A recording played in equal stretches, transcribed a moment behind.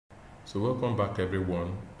So welcome back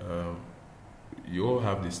everyone. You all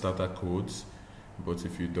have the starter codes, but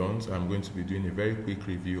if you don't, I'm going to be doing a very quick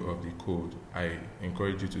review of the code. I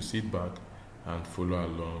encourage you to sit back and follow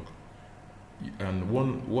along. And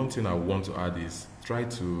one thing I want to add is try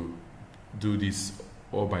to do this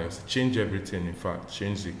all by yourself. Change everything, in fact,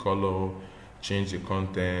 change the color, change the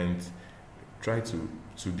content, try to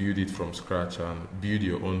build it from scratch and build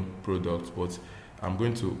your own product. But I'm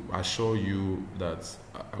going to assure you that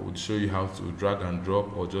I would show you how to drag and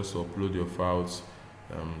drop or just upload your files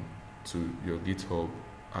to your GitHub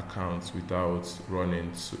account without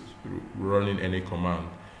running any command.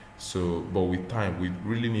 But with time, we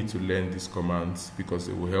really need to learn these commands because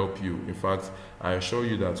it will help you. In fact, I assure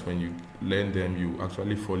you that when you learn them, you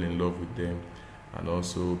actually fall in love with them and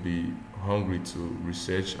also be hungry to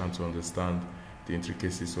research and to understand the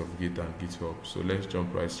intricacies of Git and GitHub. So let's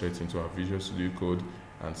jump right straight into our Visual Studio Code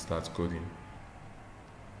and start coding.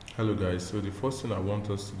 Hello guys, so the first thing I want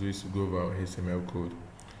us to do is to go over our HTML code.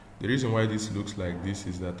 The reason why this looks like this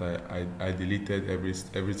is that I deleted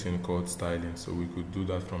everything called styling, so we could do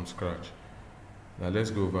that from scratch. Now let's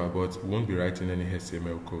go over, but we won't be writing any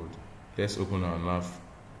HTML code. Let's open our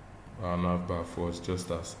nav bar first, just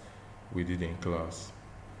as we did in class.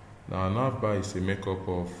 Now our nav bar is a makeup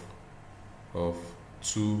of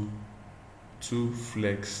two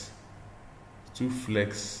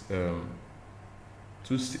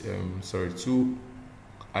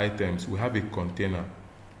items. We have a container.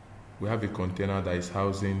 We have a container that is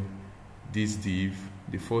housing this div,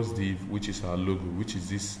 the first div, which is our logo, which is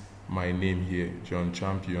this my name here, John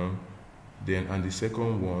Champion. Then, and the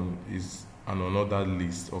second one is another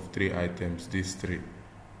list of 3 items, these 3.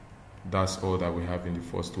 That's all that we have in the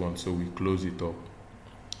first one, so we close it up.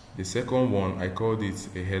 The second one, I called it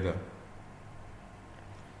a header.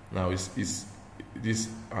 Now it's this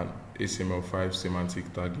an HTML5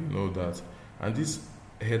 semantic tag, you know that. And this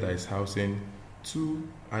header is housing 2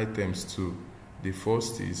 items too. The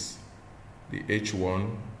first is the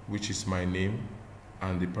H1, which is my name,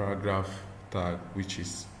 and the paragraph tag, which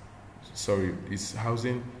is, it's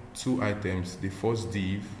housing 2 items. The first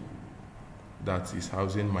div that is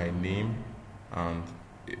housing my name and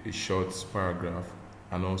a short paragraph,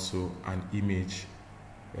 and also an image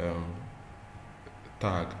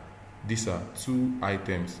tag. These are 2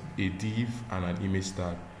 items, a div and an image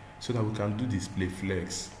tag, so that we can do display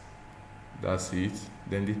flex. That's it.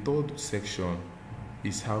 Then the third section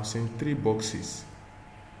is housing 3 boxes.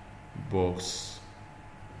 Box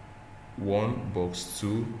 1, box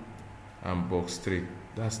 2, and box 3.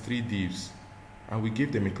 That's 3 divs. And we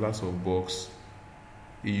give them a class of box,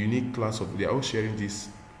 a unique class of, they are all sharing this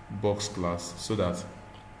box class, so that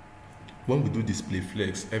when we do display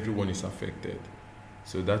flex, everyone is affected.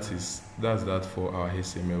 So that's that for our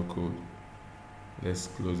HTML code. Let's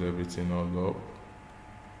close everything all up.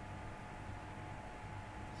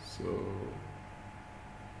 So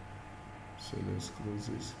let's close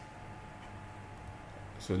this.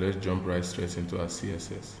 So let's jump right straight into our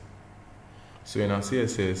CSS. So in our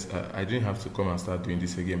CSS, I didn't have to come and start doing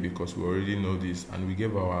this again because we already know this, and we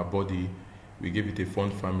gave our body, we gave it a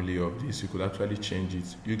font family of this. You could actually change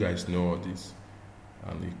it. You guys know all this,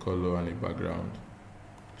 and the color and the background.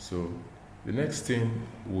 So the next thing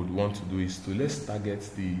we would want to do is to let's target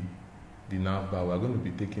the nav bar. We're going to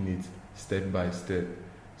be taking it step by step.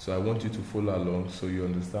 So I want you to follow along so you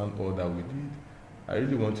understand all that we did. I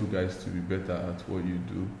really want you guys to be better at what you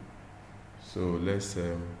do. So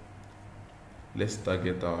let's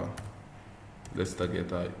target our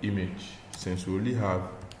image. Since we only have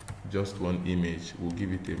just one image, we'll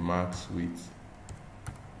give it a max width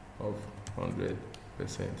of 100%.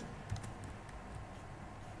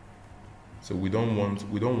 So we don't want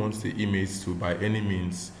the image to by any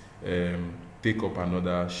means take up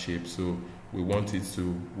another shape. So we want to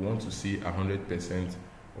see 100%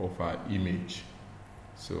 of our image.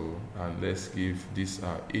 So, and let's give this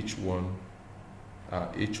H1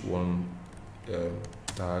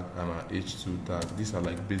 tag and our H2 tag. These are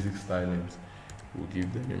like basic stylings. We'll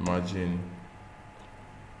give them a margin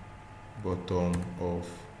bottom of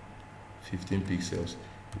 15 pixels.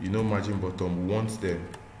 You know, margin bottom, we want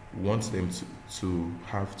them to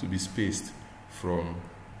have to be spaced from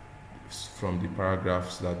the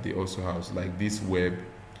paragraphs that they also have. Like this web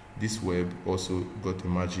also got a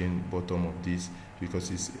margin bottom of this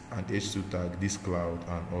because it's an H2 tag, this cloud,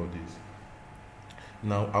 and all this.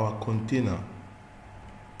 Now our container,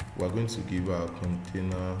 we're going to give our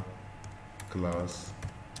container class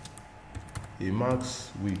a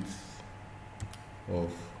max width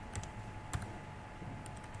of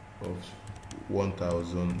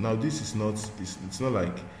 1000. Now this is not, it's not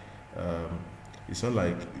like It's not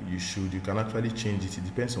like you should. You can actually change it. It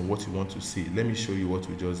depends on what you want to see. Let me show you what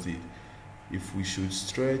we just did. If we should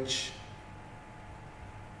stretch,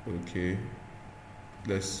 okay,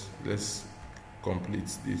 let's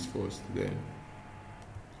complete this first. Then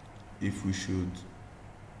if we should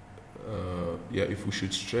if we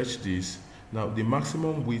should stretch this, now the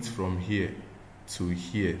maximum width from here to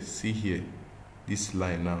here, see here, this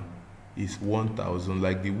line now is 1000.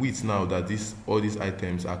 Like the width now that all these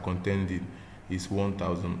items are contained in is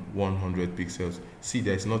 1100 pixels. See,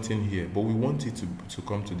 there's nothing here, but we want it to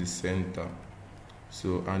come to the center.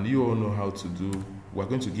 So, and you all know how to do, we're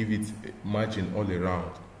going to give it margin all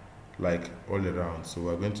around, like all around. So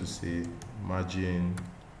we're going to say margin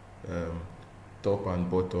top and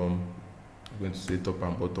bottom. We're going to say top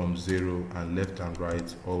and bottom 0 and left and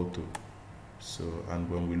right auto. So, and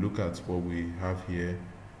when we look at what we have here,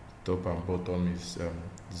 top and bottom is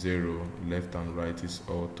 0, left and right is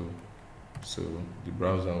auto. So the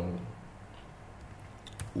browser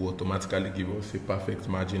will automatically give us a perfect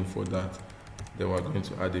margin for that. Then we're going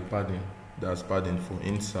to add a padding. That's padding for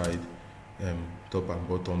inside, top and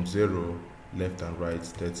bottom 0, left and right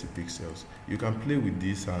 30 pixels. You can play with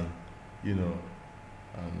this and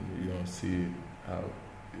see how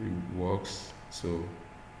it works. So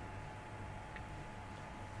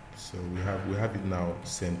we have it now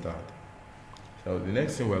centered. So the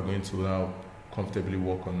next thing we're going to now comfortably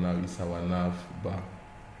work on now is our nav bar.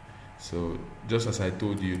 So just as I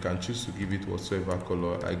told you, you can choose to give it whatsoever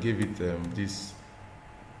color. I gave it this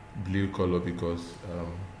blue color because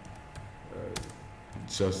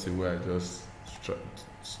just the way I just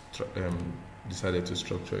decided to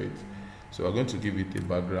structure it. So we're going to give it a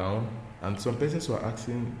background, and some persons were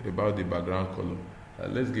asking about the background color.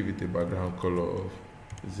 Let's give it a background color of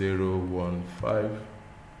 015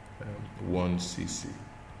 1cc.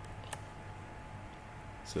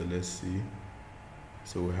 So let's see.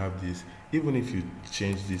 So we have this. Even if you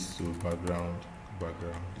change this to background,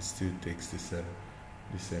 it still takes the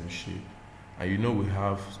same shape. And we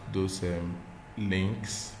have those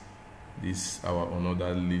links. This our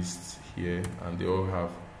another list here, and they all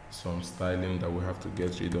have some styling that we have to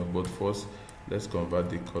get rid of. But first, let's convert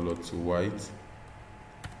the color to white,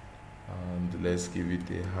 and let's give it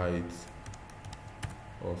a height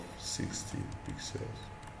of 60 pixels.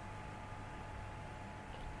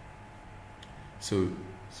 So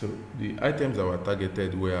the items that were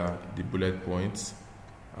targeted were the bullet points,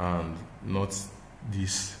 and not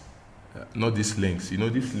these links.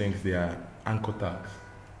 These links, they are anchor tags.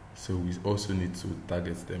 So we also need to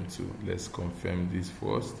target them too. Let's confirm this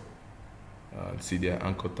first. See, they are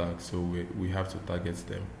anchor tags, so we have to target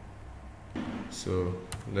them. So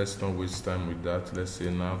let's not waste time with that. Let's say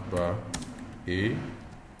navbar A,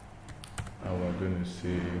 and we're going to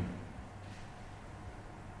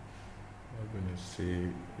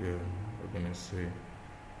say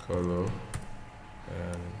color,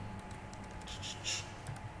 and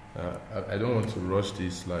I don't want to rush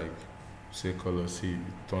this, like say color, see it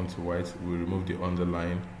turn to white. We remove the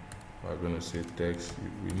underline. We're going to say text.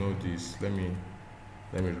 We know this. Let me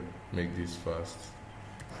make this fast.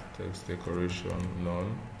 Text decoration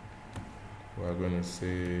none. We're going to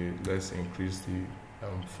say let's increase the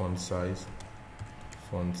font size.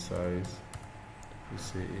 We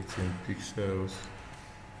say 18 pixels,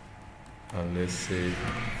 and let's say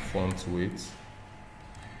font weight.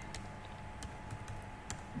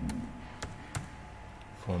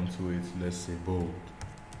 Let's say bold.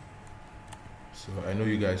 So I know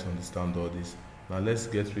you guys understand all this. Now let's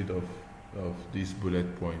get rid of these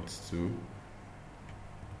bullet points too.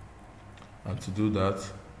 And to do that,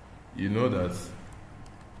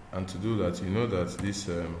 this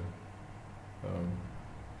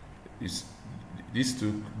is this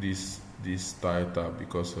took this title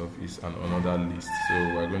because of it's another list. So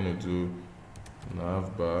we're going to do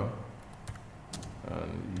navbar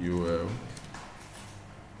and UL.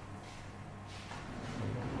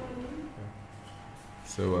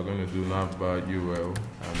 So we're going to do navbar UL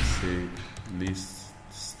and say list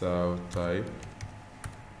style type,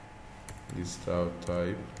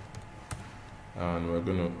 and we're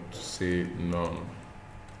going to say none.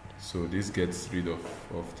 So this gets rid of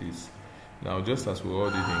this. Now, just as we all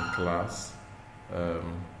did in class,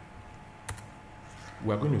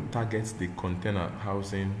 we're going to target the container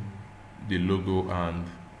housing the logo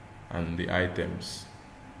and the items,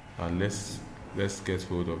 and let's get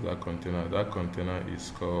hold of that container. That container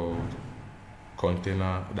is called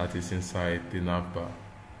container that is inside the navbar.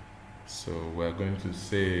 So we're going to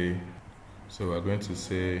say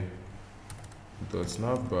dot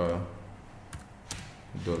navbar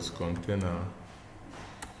dot container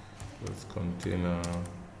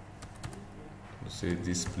We'll say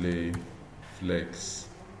display flex.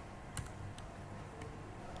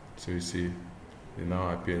 So you see they now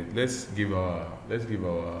appear. Let's give our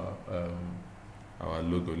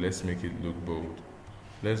logo, let's make it look bold.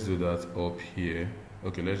 Let's do that up here.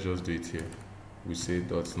 Okay, let's just do it here. We say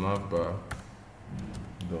 .navbar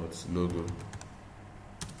 .logo.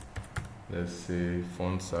 Let's say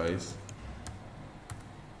font size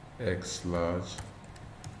X large.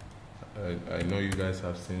 I know you guys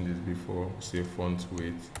have seen this before. Say font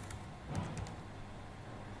weight.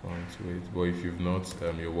 But if you've not,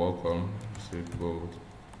 you're welcome. Say bold.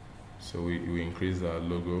 So we increase our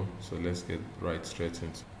logo. So let's get right straight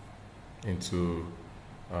into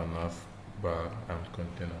our nav bar and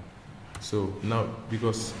container. So now,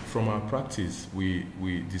 because from our practice, we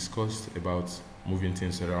discussed about moving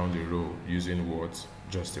things around the row using what?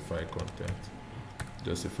 Justify content.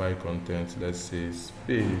 Justify content, let's say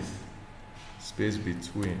space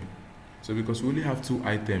between. So because we only have 2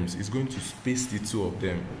 items, it's going to space the 2 of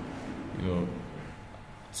them,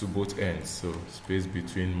 to both ends. So space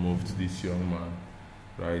between moved this young man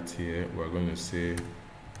right here. We're going to say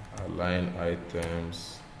align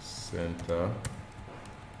items center.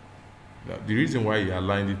 Now, the reason why you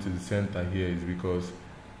aligned it to the center here is because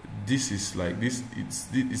this is like this. It's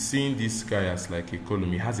seeing this guy as like a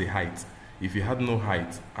column. It has a height. If it had no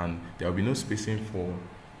height and there will be no spacing for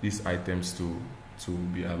these items to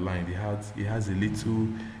be aligned, it has a little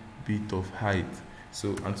bit of height.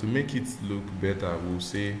 So, and to make it look better, we'll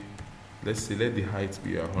say, let's say let the height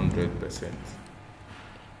be 100%.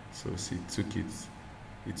 So see, it took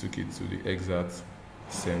it to the exact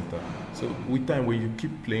center. So with time, when you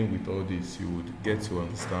keep playing with all this, you would get to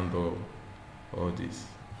understand all this.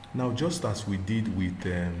 Now, just as we did with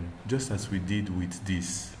this,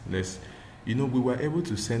 we were able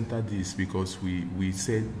to center this because we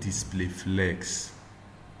said display flex,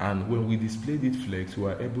 and when we displayed it flex, we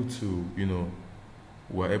were able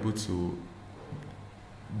to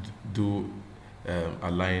do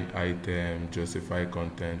align item, justify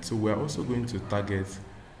content. So we are also going to target.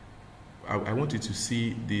 I want you to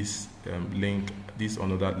see this link, this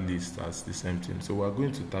another list as the same thing. So we are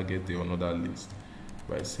going to target the another list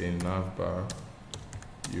by saying navbar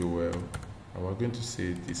UL, and we're going to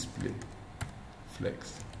say display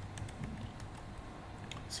flex.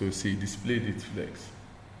 So see, displayed it flex,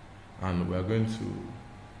 and we're going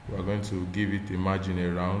to give it a margin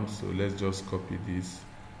around. So let's just copy this,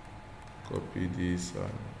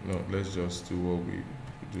 no, let's just do what we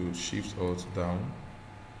do, Shift Alt down,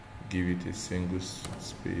 give it a single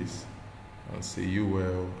space, and say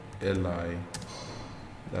UL li.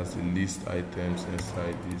 That's the list items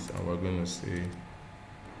inside this, and we're going to say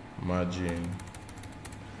margin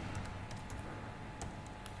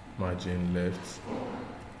left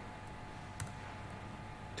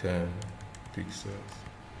 10 pixels.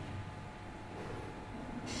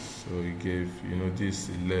 So it gave, this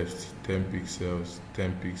left 10 pixels,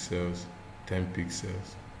 10 pixels, 10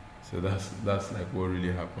 pixels. So that's like what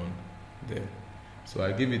really happened there. So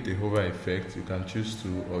I give it a hover effect. You can choose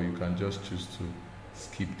to, or you can just choose to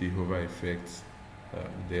skip the hover effect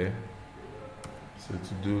there. So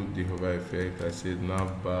to do the hover effect, I said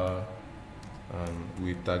navbar, and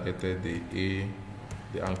we targeted the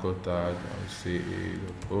anchor tag, and we say a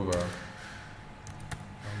hover,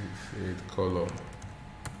 and we say color.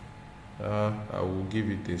 I will give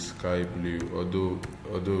it a sky blue,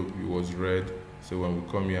 although it was red. So when we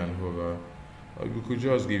come here and hover, we could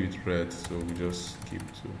just give it red. So we just skip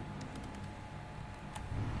to.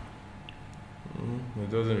 It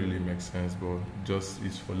doesn't really make sense, but just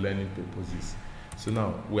it's for learning purposes. So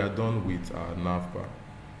now we are done with our navbar.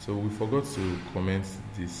 So we forgot to comment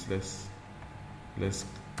this. Let's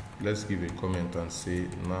give a comment and say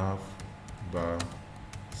navbar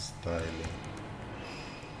styling,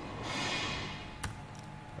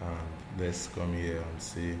 and let's come here and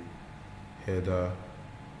say header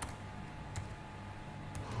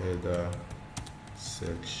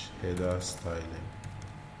styling,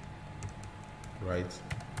 right?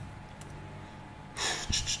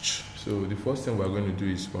 So the first thing we're going to do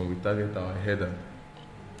is, when we target our header,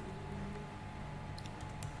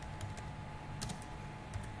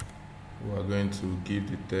 we are going to give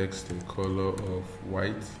the text a color of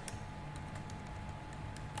white.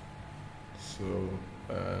 So,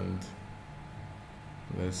 and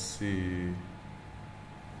let's see,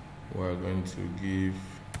 we're going to give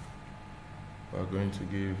a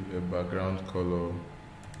background color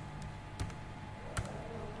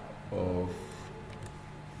of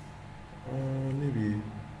maybe,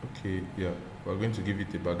 okay, yeah, we're going to give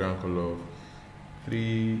it a background color of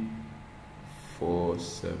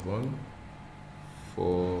 347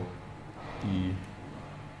 4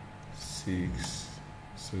 E6,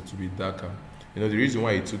 so to be darker. You know, the reason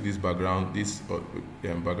why it took this background,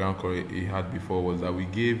 background color it had before, was that we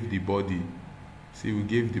gave the body, see, we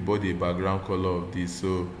gave the body a background color of this,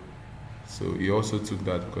 so he also took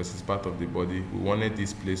that because it's part of the body. We wanted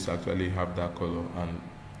this place to actually have that color and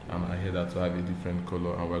our header to have a different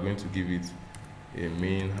color, and we're going to give it a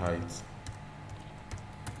main height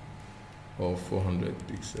of 400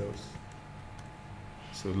 pixels.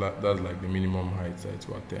 So that's like the minimum height that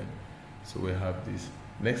to attend. So we have this.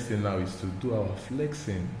 Next thing now is to do our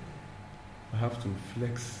flexing. I have to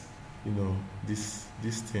flex, you know, these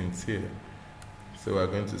things here. So we're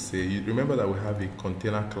going to say, you remember that we have a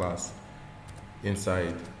container class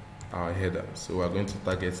inside our header. So we're going to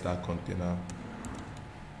target that container,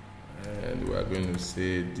 and we're going to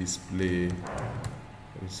say display,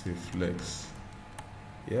 let's say flex.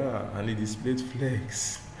 Yeah, and it displayed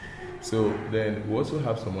flex. So then we also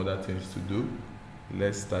have some other things to do.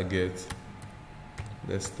 Let's target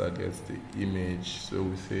the image. So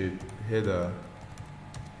we say header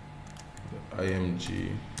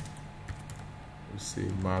img, we say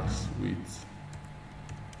max width,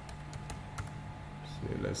 so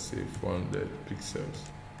let's say 400 pixels.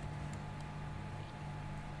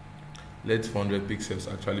 Let 400 pixels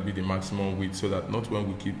actually be the maximum width, so that not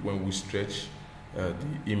when we stretch the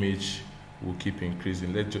image will keep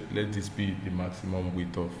increasing. Let this be the maximum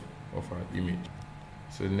width of our image.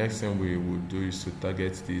 So the next thing we will do is to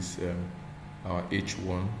target this our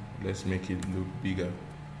h1. Let's make it look bigger.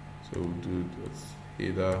 So we'll do that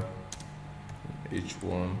header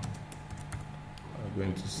h1. I'm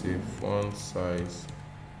going to say font size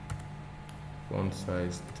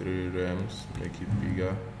 3 rems, make it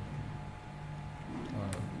bigger.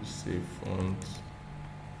 We say font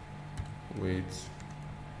weight,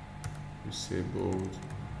 we say bold,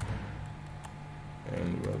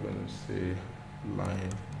 and we're going to say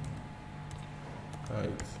line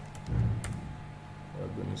height,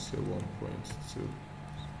 we're going to say 1.2. So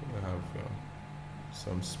we have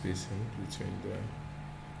some spacing between them.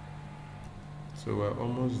 So we're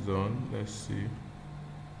almost done. Let's see.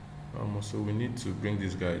 So we need to bring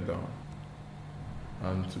this guy down,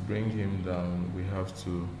 and to bring him down we have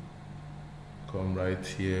to come right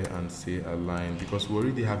here and say align, because we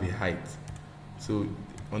already have a height. So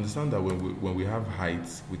understand that when we have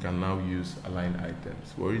heights, we can now use align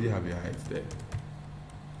items. We already have a height there.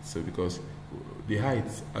 So because the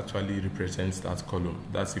height actually represents that column.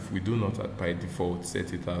 That's if we do not by default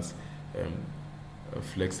set it as a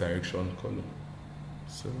flex direction column.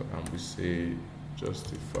 So we say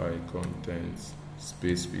justify content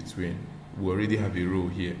space between. We already have a row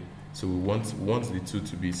here, so we want the two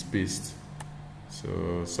to be spaced.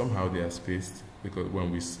 So somehow they are spaced, because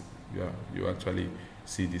when you actually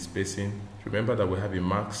see the spacing. Remember that we have a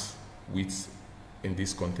max width in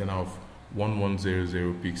this container of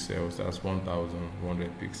 1100 pixels. That's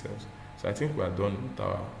 1100 pixels. So I think we are done with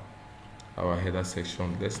our header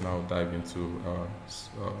section. Let's now dive into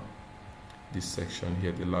this section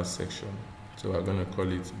here, the last section. So we're going to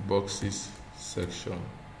call it boxes section.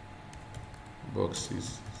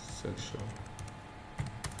 Boxes section.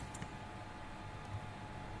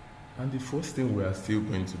 And the first thing we are still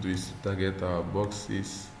going to do is to target our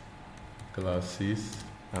boxes classes,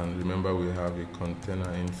 and remember we have a container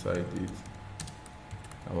inside it,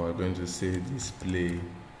 and we're going to say display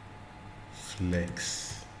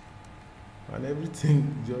flex, and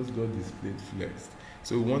everything just got displayed flexed.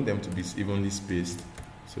 So we want them to be evenly spaced,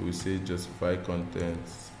 so we say justify content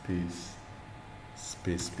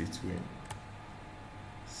space between.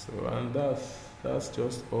 So, and that's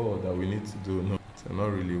just all that we need to do. No, so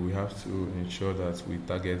not really. We have to ensure that we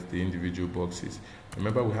target the individual boxes.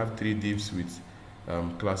 Remember, we have 3 divs with a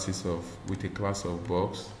class of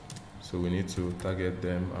box. So we need to target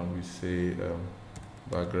them, and we say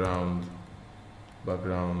background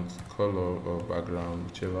color or background,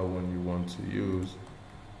 whichever one you want to use.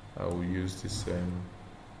 I will use this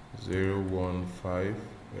 015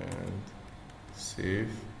 and save.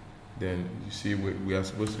 Then you see we are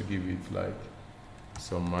supposed to give it like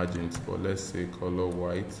some margins, but let's say color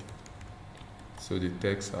white, so the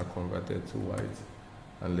text are converted to white,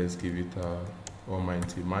 and let's give it a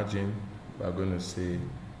almighty margin. We are going to say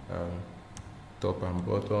top and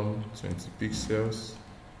bottom 20 pixels,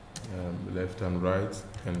 left and right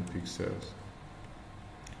 10 pixels.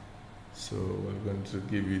 So we're going to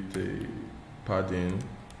give it a padding,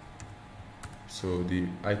 so the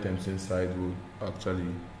items inside will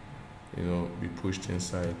actually be pushed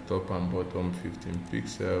inside. Top and bottom 15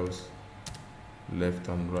 pixels, left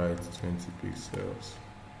and right 20 pixels.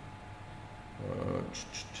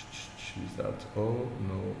 Is that all?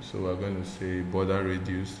 No. So we're going to say border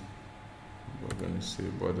radius. We're going to say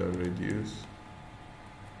border radius,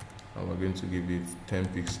 and we're going to give it 10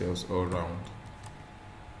 pixels all round.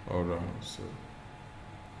 So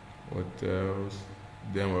what else?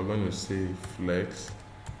 Then we're going to say flex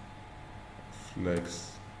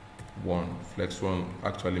 1. Flex 1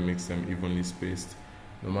 actually makes them evenly spaced,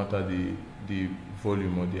 no matter the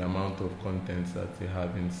volume or the amount of content that they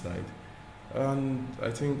have inside. And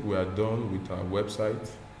I think we are done with our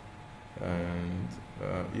website. And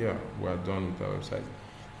yeah, we are done with our website.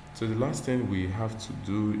 So the last thing we have to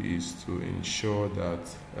do is to ensure that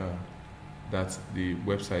that the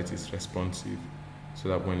website is responsive, so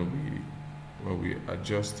that when we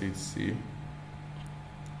adjust it, see,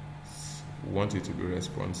 we want it to be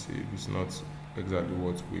responsive. It's not exactly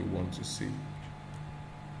what we want to see.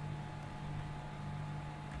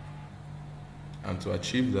 And to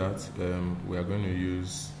achieve that, we are going to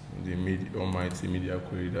use the almighty media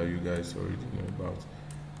query that you guys already know about,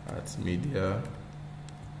 at media,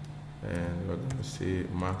 and we're going to say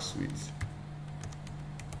max width.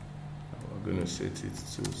 We're going to set it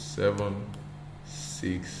to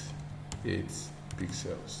 768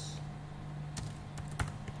 pixels.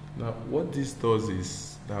 Now what this does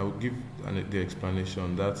is that I'll give the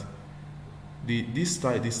explanation that the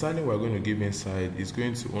styling we're going to give inside is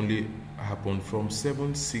going to only happen from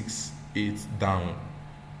 768 down.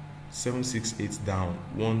 768 down.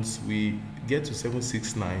 Once we get to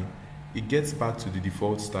 769, it gets back to the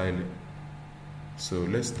default styling. So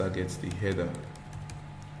let's target the header,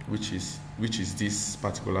 which is this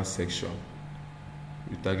particular section.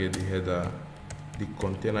 We target the header, the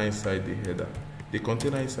container inside the header. The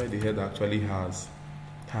container inside the header actually has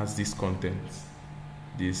this content,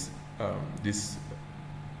 this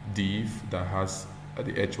div that has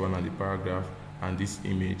the h1 and the paragraph and this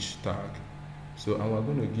image tag. So, and we're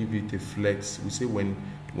going to give it a flex. We say when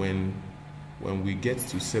we get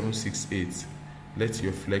to 768, let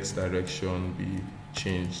your flex direction be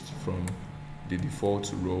changed from the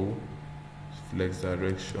default row. Flex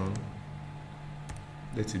direction,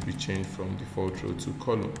 let it be changed from default row to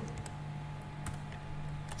column.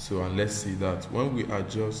 So, and let's see that when we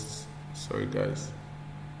adjust, sorry guys,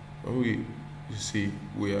 when you see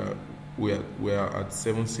we are at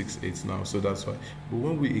 768 now, so that's why. But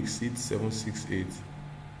when we exceed 768,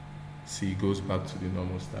 see, it goes back to the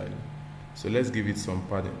normal styling. So let's give it some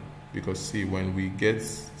padding, because see, when we get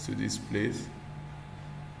to this place,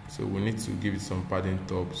 so we need to give it some padding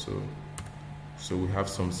top, so we have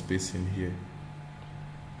some space in here.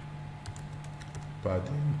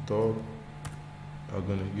 Padding top, I'm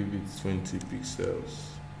gonna give it 20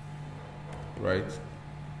 pixels, right?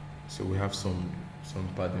 So we have some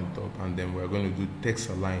padding top, and then we're going to do text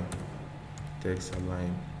align. Text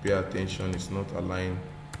align. Pay attention, it's not align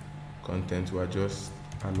content, we're just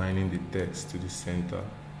aligning the text to the center.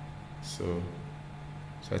 So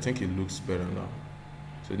I think it looks better now.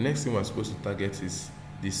 So the next thing we're supposed to target is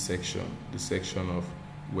this section, the section of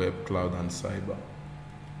web, cloud, and cyber.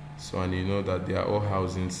 So, and you know that they are all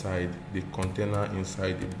housed inside the container,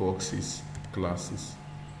 inside the boxes classes.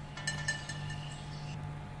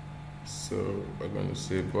 So we're going to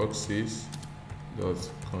say boxes dot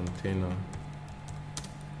container.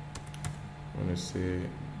 I'm going to say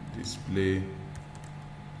display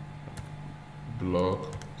block.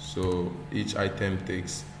 So each item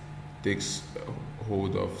takes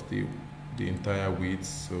hold of the entire width.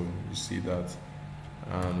 So you see that,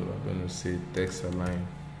 and we're going to say text align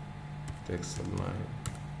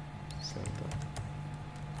center.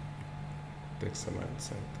 Text align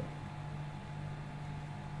center.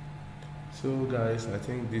 So guys, I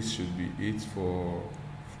think this should be it for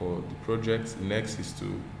the project. Next is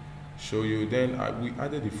to show you, then we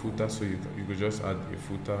added a footer, so you could just add a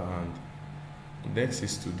footer, and next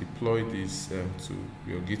is to deploy this to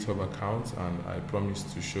your GitHub account, and I promise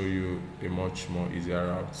to show you a much more easier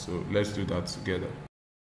route. So let's do that together.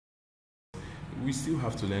 We still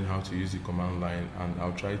have to learn how to use the command line, and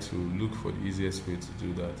I'll try to look for the easiest way to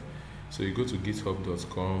do that. So you go to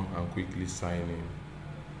github.com and quickly sign in.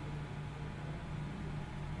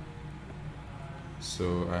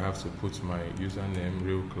 So I have to put my username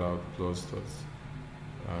realcloud plus dot,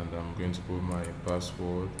 and I'm going to put my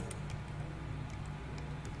password.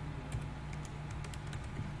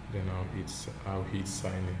 Then I'll hit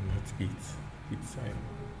sign in, not hit sign in.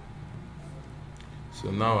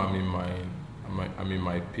 So now I'm in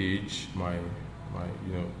my page, my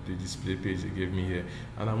the display page they gave me here,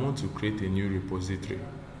 and I want to create a new repository.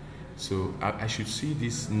 So I should see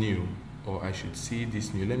this new, or I should see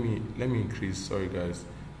this new. Let me increase, sorry guys,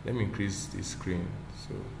 let me increase the screen.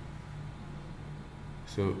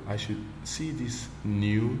 So I should see this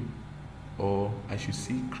new, or I should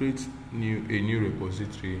see create a new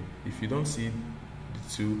repository. If you don't see the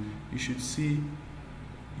two, you should see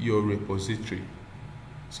your repository.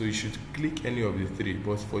 So you should click any of the three,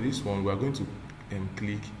 but for this one we are going to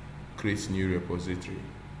click create new repository.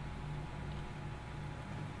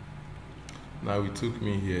 Now it took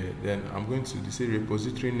me here. Then I'm going to say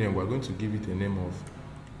repository name. We're going to give it a name of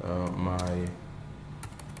my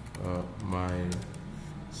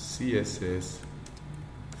CSS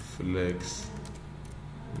flex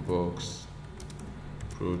box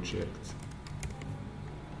project.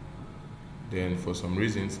 Then for some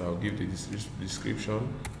reasons I'll give the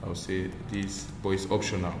description. I'll say this, but it's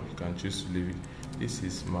optional, you can choose to leave it. This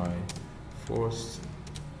is my first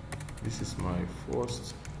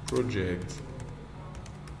project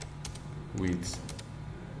with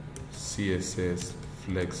CSS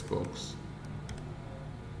flexbox.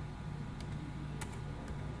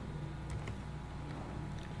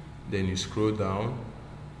 Then you scroll down,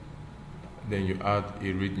 then you add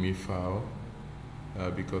a readme file,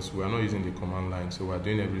 because we are not using the command line, so we are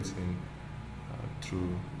doing everything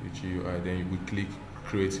through the GUI. Then we click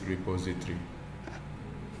create repository.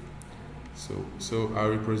 So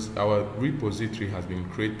our repository has been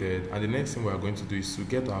created, and the next thing we are going to do is to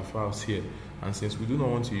get our files here. And since we do not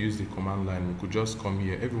want to use the command line, we could just come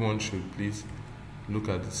here. Everyone should please look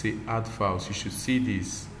at it, say add files. You should see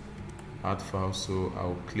this, add files. So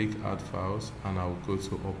I'll click add files and I'll go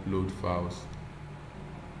to upload files.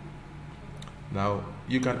 Now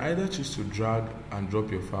you can either choose to drag and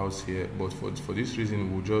drop your files here, but for this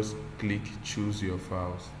reason we'll just click choose your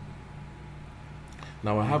files.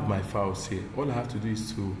 Now I have my files here. All I have to do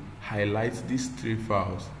is to highlight these three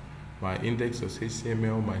files: my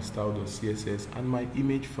index.html, my style.css, and my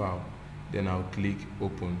image file. Then I'll click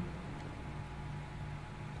open.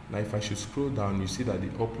 Now if I should scroll down, you see that the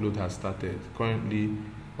upload has started. Currently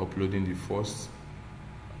uploading the first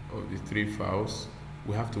of the three files.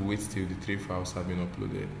 We have to wait till the three files have been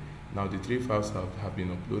uploaded. Now the three files have been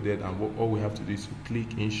uploaded, and all we have to do is to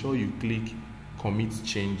ensure you click commit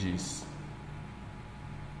changes.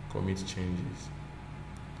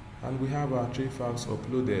 And we have our three files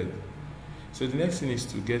uploaded. So the next thing is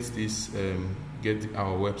to get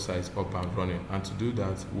our website up and running, and to do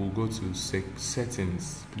that we'll go to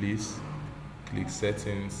settings. Please click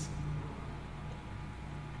settings,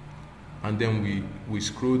 and then we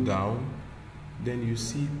scroll down. Then you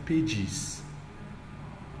see pages.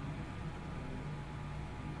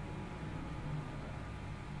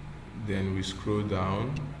 Then we scroll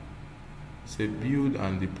down, say build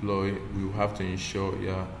and deploy. We will have to ensure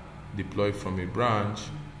deploy from a branch,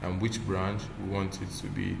 and which branch we want it to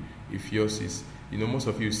be. If yours is, most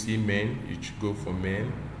of you see main, you should go for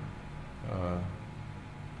main.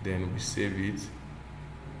 Then we save it.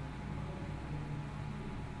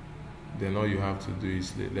 Then all you have to do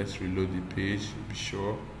is let's reload the page, be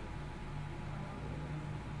sure.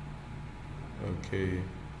 Okay,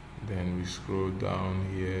 then we scroll down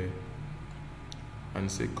here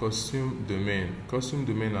and say custom domain. Custom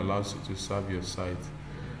domain allows you to serve your site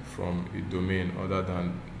from a domain other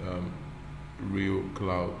than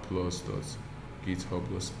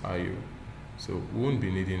realcloudplus.github.io. So we won't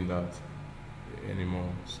be needing that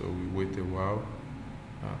anymore. So we wait a while.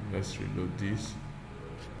 Let's reload this.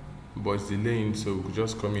 But it's delaying, so we could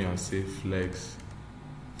just come here and say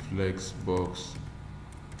flexbox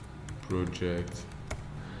project.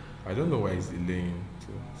 I don't know why it's delaying.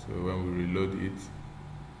 So when we reload it,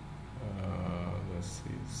 let's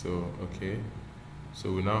see. So okay,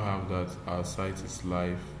 so we now have that our site is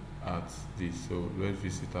live at this. So let's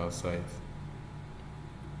visit our site.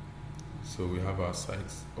 So we have our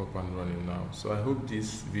site up and running now. So I hope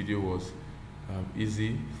this video was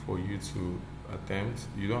easy for you to attempt.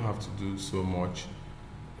 You don't have to do so much.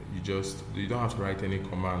 You don't have to write any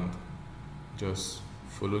command. Just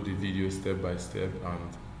follow the video step by step,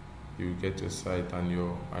 and you will get your site, and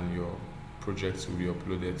your projects will be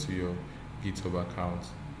uploaded to your GitHub account.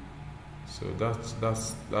 So that's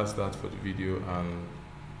that for the video,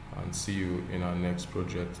 and see you in our next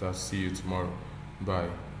project. See you tomorrow. Bye.